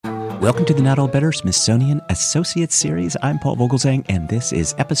Welcome to the Not All Better Smithsonian Associates Series. I'm Paul Vogelzang, and this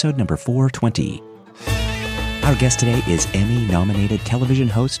is episode number 420. Our guest today is Emmy-nominated television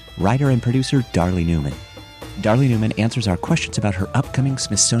host, writer, and producer Darley Newman. Darley Newman answers our questions about her upcoming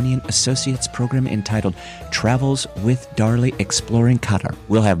Smithsonian Associates program entitled Travels with Darley Exploring Qatar.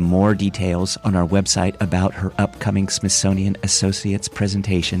 We'll have more details on our website about her upcoming Smithsonian Associates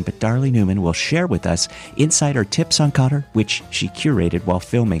presentation, but Darley Newman will share with us insider tips on Qatar, which she curated while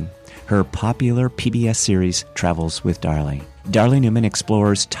filming her popular PBS series, Travels with Darley. Darley Newman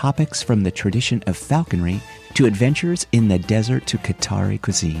explores topics from the tradition of falconry to adventures in the desert to Qatari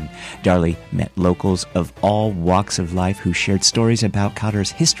cuisine. Darley met locals of all walks of life who shared stories about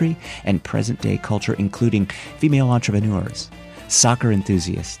Qatar's history and present-day culture, including female entrepreneurs, soccer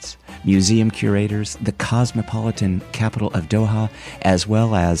enthusiasts, museum curators, the cosmopolitan capital of Doha, as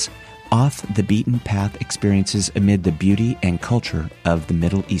well as off-the-beaten-path experiences amid the beauty and culture of the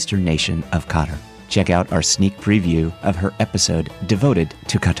Middle Eastern nation of Qatar. Check out our sneak preview of her episode devoted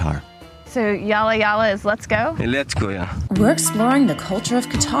to Qatar. So Yalla Yalla is let's go? Let's go, yeah. We're exploring the culture of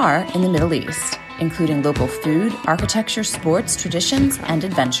Qatar in the Middle East, including local food, architecture, sports, traditions, and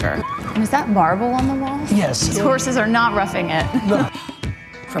adventure. And is that marble on the walls? Yes. These horses are not roughing it. No.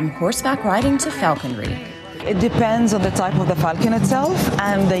 From horseback riding to falconry. It depends on the type of the falcon itself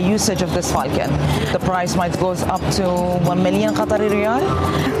and the usage of this falcon. The price might go up to 1 million Qatari riyal.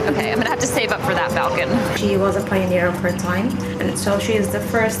 Okay, I'm going to have to save up for that falcon. She was a pioneer of her time, and so she is the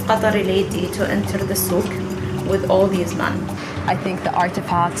first Qatari lady to enter the souk with all these men. I think the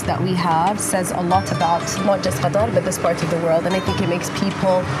artifacts that we have says a lot about not just Qatar, but this part of the world, and I think it makes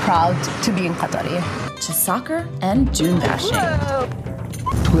people proud to be in Qatari. To soccer and dune bashing. Whoa.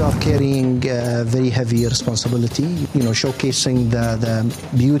 We are carrying a very heavy responsibility, showcasing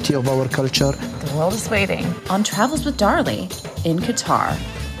the beauty of our culture. The world is waiting. On Travels with Darley in Qatar.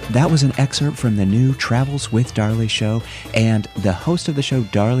 That was an excerpt from the new Travels with Darley show, and the host of the show,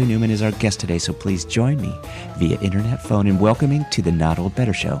 Darley Newman, is our guest today, so please join me via internet phone in welcoming to the Not All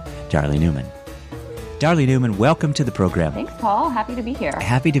Better show, Darley Newman. Darley Newman, welcome to the program. Thanks, Paul. Happy to be here.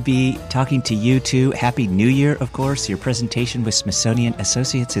 Happy to be talking to you, too. Happy New Year, of course. Your presentation with Smithsonian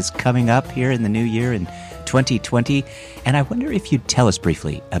Associates is coming up here in the new year in 2020, and I wonder if you'd tell us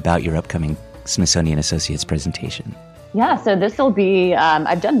briefly about your upcoming Smithsonian Associates presentation. Yeah, so this will be,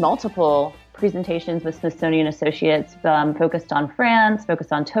 I've done multiple presentations with Smithsonian Associates focused on France,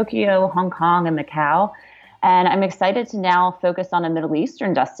 focused on Tokyo, Hong Kong, and Macau. And I'm excited to now focus on a Middle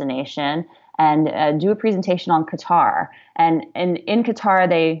Eastern destination and do a presentation on Qatar. And in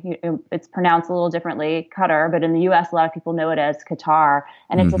Qatar, it's pronounced a little differently, Qatar, but in the U.S., a lot of people know it as Qatar.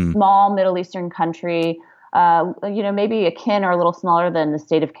 And it's a small Middle Eastern country, maybe akin or a little smaller than the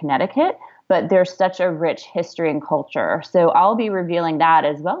state of Connecticut, but there's such a rich history and culture. So I'll be revealing that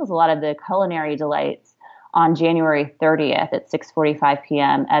as well as a lot of the culinary delights on January 30th at 6:45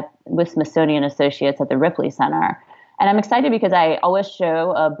 p.m. with Smithsonian Associates at the Ripley Center. And I'm excited because I always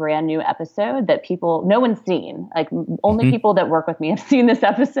show a brand new episode that no one's seen. Like only people that work with me have seen this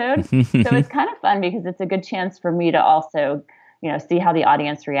episode. So it's kind of fun because it's a good chance for me to also, see how the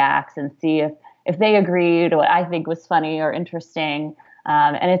audience reacts and see if they agreed or what I think was funny or interesting.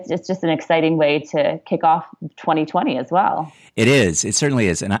 And it's just an exciting way to kick off 2020 as well. It is. It certainly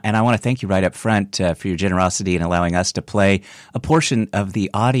is. And I want to thank you right up front for your generosity in allowing us to play a portion of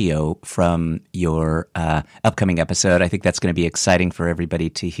the audio from your upcoming episode. I think that's going to be exciting for everybody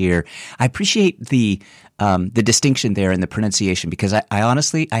to hear. I appreciate the distinction there in the pronunciation because I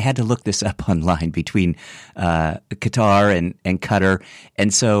honestly had to look this up online between Qatar and Qatar.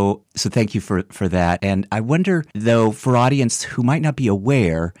 And so thank you for that. And I wonder, though, for audience who might not be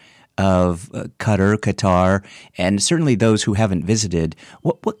aware of Qatar, and certainly those who haven't visited,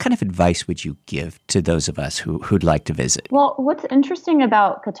 what kind of advice would you give to those of us who'd like to visit? Well, what's interesting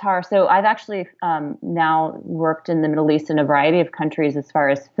about Qatar, so I've actually now worked in the Middle East in a variety of countries as far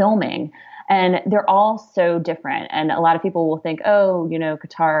as filming, and they're all so different. And a lot of people will think,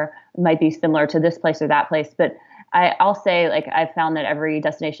 Qatar might be similar to this place or that place, but I'll say, I've found that every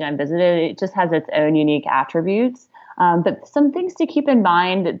destination I've visited, it just has its own unique attributes. But some things to keep in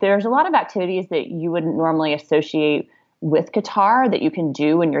mind, there's a lot of activities that you wouldn't normally associate with Qatar that you can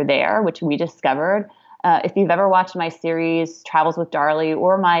do when you're there, which we discovered. If you've ever watched my series, Travels with Darley,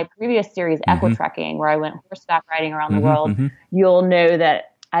 or my previous series, Equitrekking, where I went horseback riding around the world, you'll know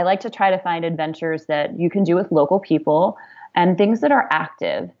that I like to try to find adventures that you can do with local people and things that are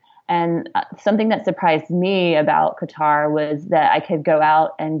active. And something that surprised me about Qatar was that I could go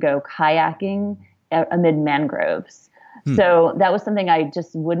out and go kayaking amid mangroves. So that was something I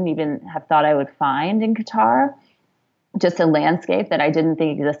just wouldn't even have thought I would find in Qatar. just a landscape that I didn't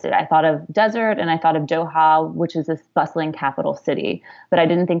think existed. I thought of desert and I thought of Doha, which is this bustling capital city, but I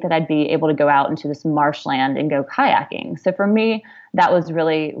didn't think that I'd be able to go out into this marshland and go kayaking. So for me, that was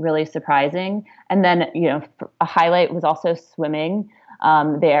really, really surprising. And then, a highlight was also swimming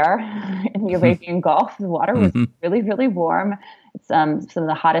there in the Arabian Gulf. The water was really, really warm. It's some of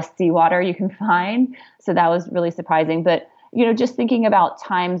the hottest seawater you can find. So that was really surprising. But just thinking about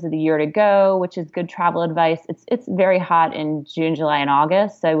times of the year to go, which is good travel advice. It's very hot in June, July, and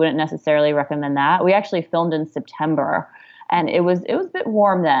August, so I wouldn't necessarily recommend that. We actually filmed in September, and it was a bit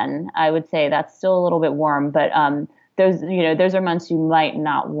warm then. I would say that's still a little bit warm, but those are months you might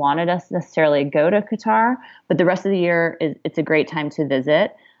not want to necessarily go to Qatar, but the rest of the year it's a great time to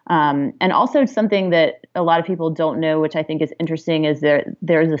visit. And also something that a lot of people don't know, which I think is interesting, is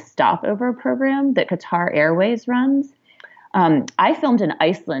there's a stopover program that Qatar Airways runs. I filmed in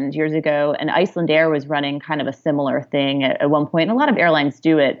Iceland years ago, and Iceland Air was running kind of a similar thing at one point. And a lot of airlines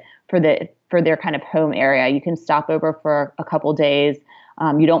do it for their kind of home area. You can stop over for a couple days.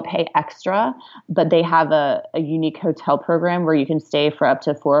 You don't pay extra, but they have a unique hotel program where you can stay for up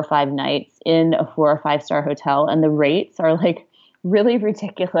to 4 or 5 nights in a 4 or 5-star hotel, and the rates are like really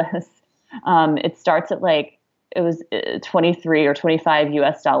ridiculous. It starts at it was 23 or 25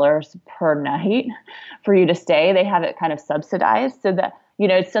 US dollars per night for you to stay. They have it kind of subsidized so that,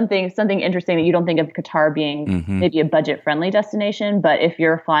 it's something interesting that you don't think of Qatar being maybe a budget friendly destination, but if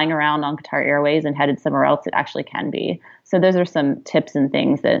you're flying around on Qatar Airways and headed somewhere else, it actually can be. So those are some tips and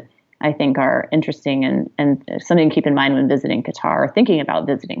things that I think are interesting and something to keep in mind when visiting Qatar or thinking about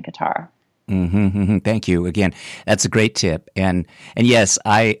visiting Qatar. Thank you. Again, that's a great tip. And yes,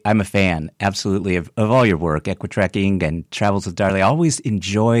 I'm a fan, absolutely, of all your work, Equitrekking and Travels with Darley. I always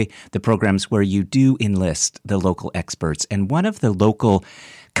enjoy the programs where you do enlist the local experts. And one of the local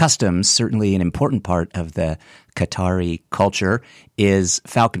customs, certainly an important part of the Qatari culture, is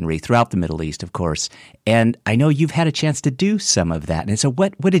falconry throughout the Middle East, of course. And I know you've had a chance to do some of that. And so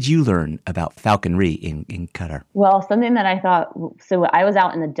what did you learn about falconry in Qatar? Well, something that I thought, so I was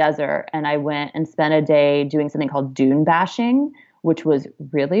out in the desert and I went and spent a day doing something called dune bashing, which was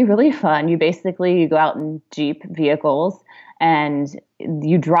really, really fun. You go out in Jeep vehicles and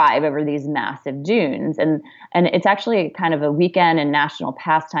you drive over these massive dunes. And it's actually kind of a weekend and national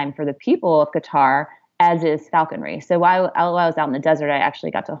pastime for the people of Qatar, as is falconry. So while I was out in the desert, I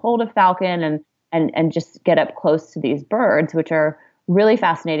actually got to hold a falcon and just get up close to these birds, which are really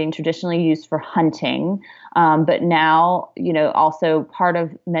fascinating, traditionally used for hunting, but now, also part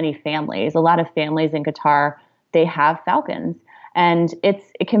of many families. A lot of families in Qatar, they have falcons. And it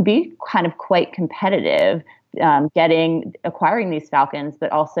can be kind of quite competitive, acquiring these falcons,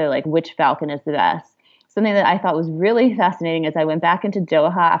 but also like which falcon is the best. Something that I thought was really fascinating is I went back into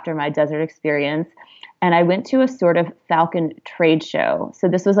Doha after my desert experience, and I went to a sort of falcon trade show. So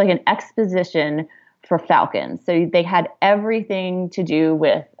this was like an exposition for falcons. So they had everything to do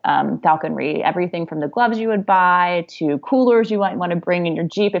with falconry, everything from the gloves you would buy to coolers you might want to bring in your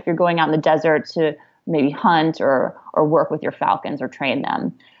Jeep if you're going out in the desert to maybe hunt or work with your falcons or train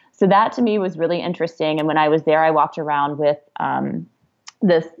them. So that to me was really interesting. And when I was there, I walked around with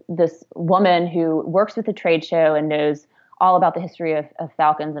this woman who works with the trade show and knows all about the history of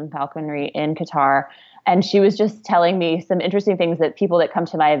falcons and falconry in Qatar. And she was just telling me some interesting things that people that come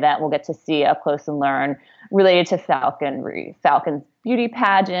to my event will get to see up close and learn related to falconry, falcons beauty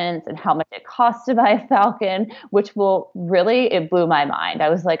pageants, and how much it costs to buy a falcon, which it blew my mind. I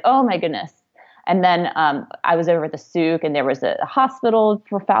was like, oh my goodness. And then I was over at the souk, and there was a hospital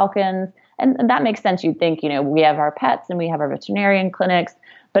for falcons. And that makes sense. You'd think, we have our pets and we have our veterinarian clinics.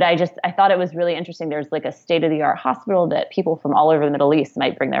 But I thought it was really interesting. There's like a state-of-the-art hospital that people from all over the Middle East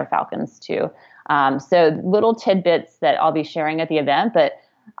might bring their falcons to. So little tidbits that I'll be sharing at the event. But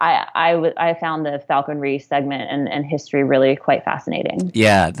I found the falconry segment and history really quite fascinating.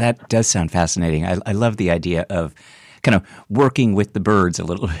 Yeah, that does sound fascinating. I love the idea of kind of working with the birds a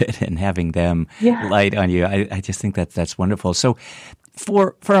little bit and having them light on you. I just think that's wonderful. So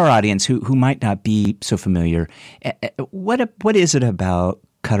for our audience who might not be so familiar, what is it about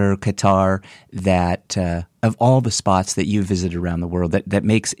Qatar that of all the spots that you visited around the world that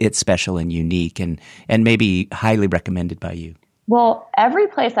makes it special and unique and maybe highly recommended by you? Well, every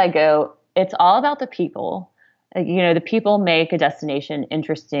place I go, it's all about the people. The people make a destination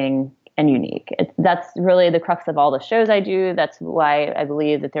interesting and unique. That's really the crux of all the shows I do. That's why I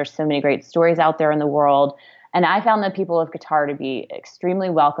believe that there's so many great stories out there in the world. And I found the people of Qatar to be extremely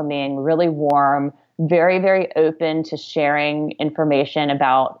welcoming, really warm, very, very open to sharing information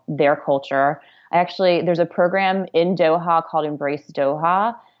about their culture. There's a program in Doha called Embrace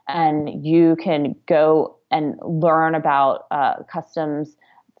Doha, and you can go and learn about customs,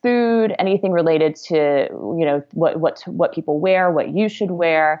 food, anything related to what people wear, what you should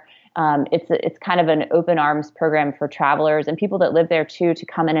wear. It's kind of an open arms program for travelers and people that live there too to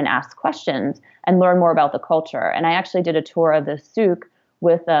come in and ask questions and learn more about the culture. And I actually did a tour of the souk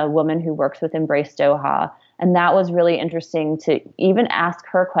with a woman who works with Embrace Doha, and that was really interesting to even ask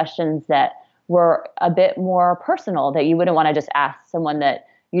her questions that were a bit more personal that you wouldn't want to just ask someone that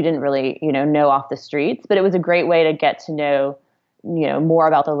you didn't really know off the streets. But it was a great way to get to know more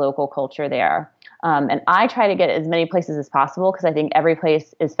about the local culture there. And I try to get as many places as possible because I think every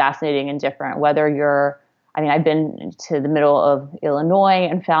place is fascinating and different. I've been to the middle of Illinois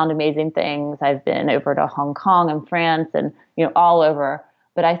and found amazing things. I've been over to Hong Kong and France and, all over.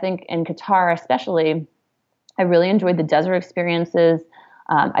 But I think in Qatar especially, I really enjoyed the desert experiences.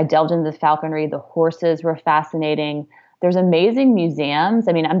 I delved into the falconry. The horses were fascinating. There's amazing museums.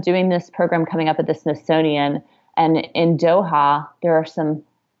 I'm doing this program coming up at the Smithsonian. And in Doha, there are some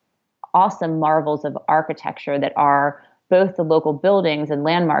awesome marvels of architecture that are both the local buildings and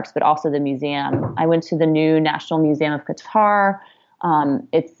landmarks, but also the museum. I went to the new National Museum of Qatar.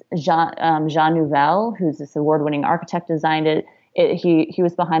 It's Jean Nouvel, who's this award-winning architect, designed it. He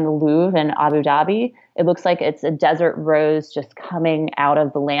was behind the Louvre in Abu Dhabi. It looks like it's a desert rose just coming out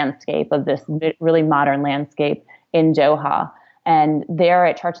of the landscape of this really modern landscape in Doha. And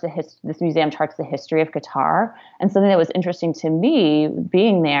there this museum charts the history of Qatar. And something that was interesting to me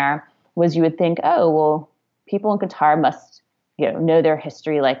being there was you would think, oh, well, people in Qatar must, know their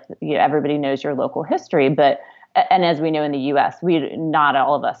history like everybody knows your local history. And as we know in the U.S., not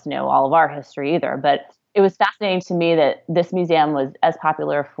all of us know all of our history either. But it was fascinating to me that this museum was as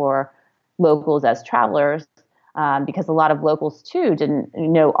popular for locals as travelers, because a lot of locals too didn't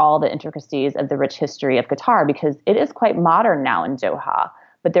know all the intricacies of the rich history of Qatar, because it is quite modern now in Doha.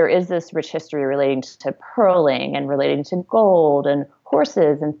 But there is this rich history relating to pearling and relating to gold and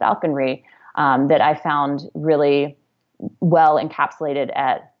horses and falconry that I found really well encapsulated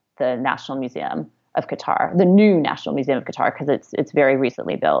at the National Museum of Qatar, the new National Museum of Qatar, because it's very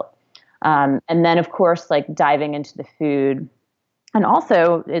recently built. And then, of course, diving into the food. And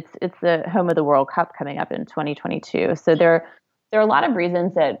also, it's the home of the World Cup coming up in 2022. So there are a lot of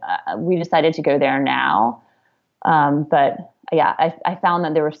reasons that we decided to go there now. But yeah, I found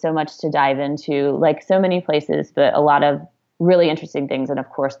that there was so much to dive into, like so many places, but a lot of really interesting things. And of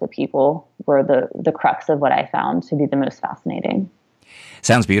course, the people were the crux of what I found to be the most fascinating.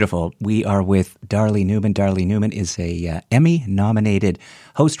 Sounds beautiful. We are with Darley Newman. Darley Newman is a Emmy-nominated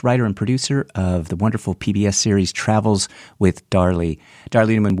host, writer, and producer of the wonderful PBS series Travels with Darley.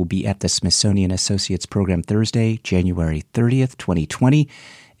 Darley Newman will be at the Smithsonian Associates Program Thursday, January 30th, 2020.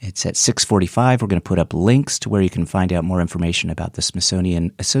 It's at 6:45. We're going to put up links to where you can find out more information about the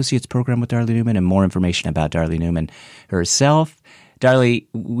Smithsonian Associates Program with Darley Newman and more information about Darley Newman herself. Darley,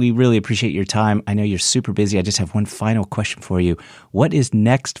 we really appreciate your time. I know you're super busy. I just have one final question for you. What is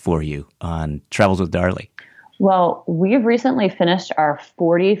next for you on Travels with Darley? Well, we've recently finished our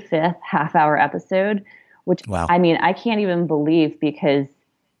 45th half-hour episode, which, wow. I can't even believe, because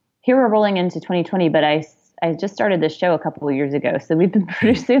here we're rolling into 2020, but I just started this show a couple of years ago, so we've been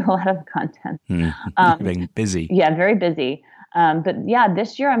producing a lot of content. You've been busy. Yeah, very busy. But yeah,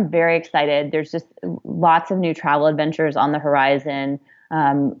 this year I'm very excited. There's just lots of new travel adventures on the horizon,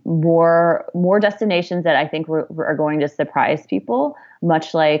 more destinations that I think are going to surprise people,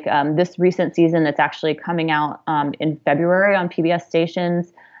 much like this recent season that's actually coming out in February on PBS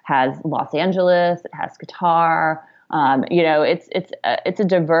stations has Los Angeles, it has Qatar. It's a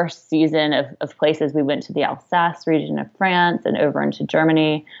diverse season of places. We went to the Alsace region of France and over into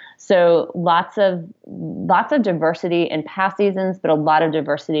Germany. So lots of diversity in past seasons, but a lot of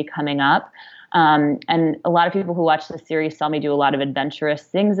diversity coming up. And a lot of people who watch the series saw me do a lot of adventurous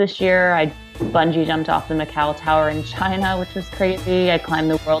things this year. I bungee jumped off the Macau Tower in China, which was crazy. I climbed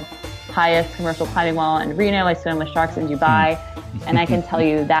the world's highest commercial climbing wall in Reno. I swam with sharks in Dubai. And I can tell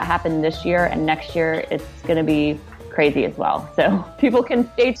you that happened this year, and next year it's going to be crazy as well. So people can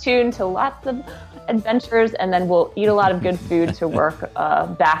stay tuned to lots of adventures, and then we'll eat a lot of good food to work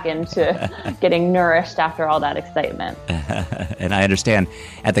back into getting nourished after all that excitement. And I understand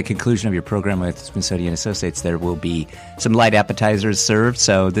at the conclusion of your program with Smithsonian Associates, there will be some light appetizers served.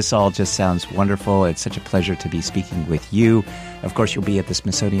 So this all just sounds wonderful. It's such a pleasure to be speaking with you. Of course, you'll be at the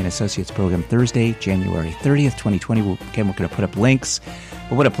Smithsonian Associates Program Thursday, January 30th, 2020. We're going to put up links.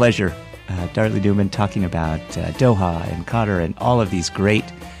 But what a pleasure. Darley Newman talking about Doha and Qatar and all of these great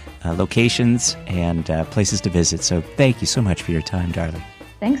locations and places to visit. So thank you so much for your time, Darley.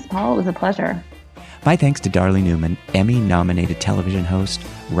 Thanks, Paul. It was a pleasure. My thanks to Darley Newman, Emmy-nominated television host,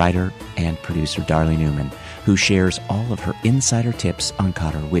 writer, and producer Darley Newman. who shares all of her insider tips on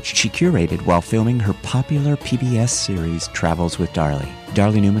Qatar, which she curated while filming her popular PBS series Travels with Darley.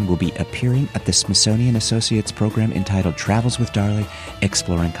 Darley Newman will be appearing at the Smithsonian Associates program entitled Travels with Darley,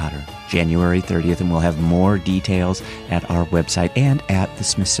 Exploring Qatar, January 30th, and we'll have more details at our website and at the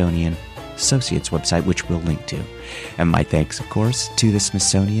Smithsonian Associates website, which we'll link to. And my thanks, of course, to the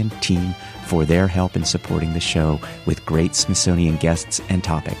Smithsonian team for their help in supporting the show with great Smithsonian guests and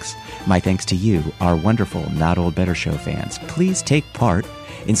topics. My thanks to you, our wonderful Not Old Better Show fans. Please take part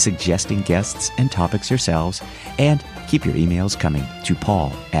in suggesting guests and topics yourselves, and keep your emails coming to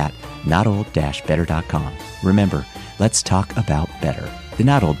paul@notold-better.com. Remember, let's talk about better. The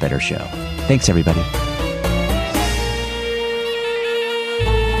Not Old Better Show. Thanks, everybody.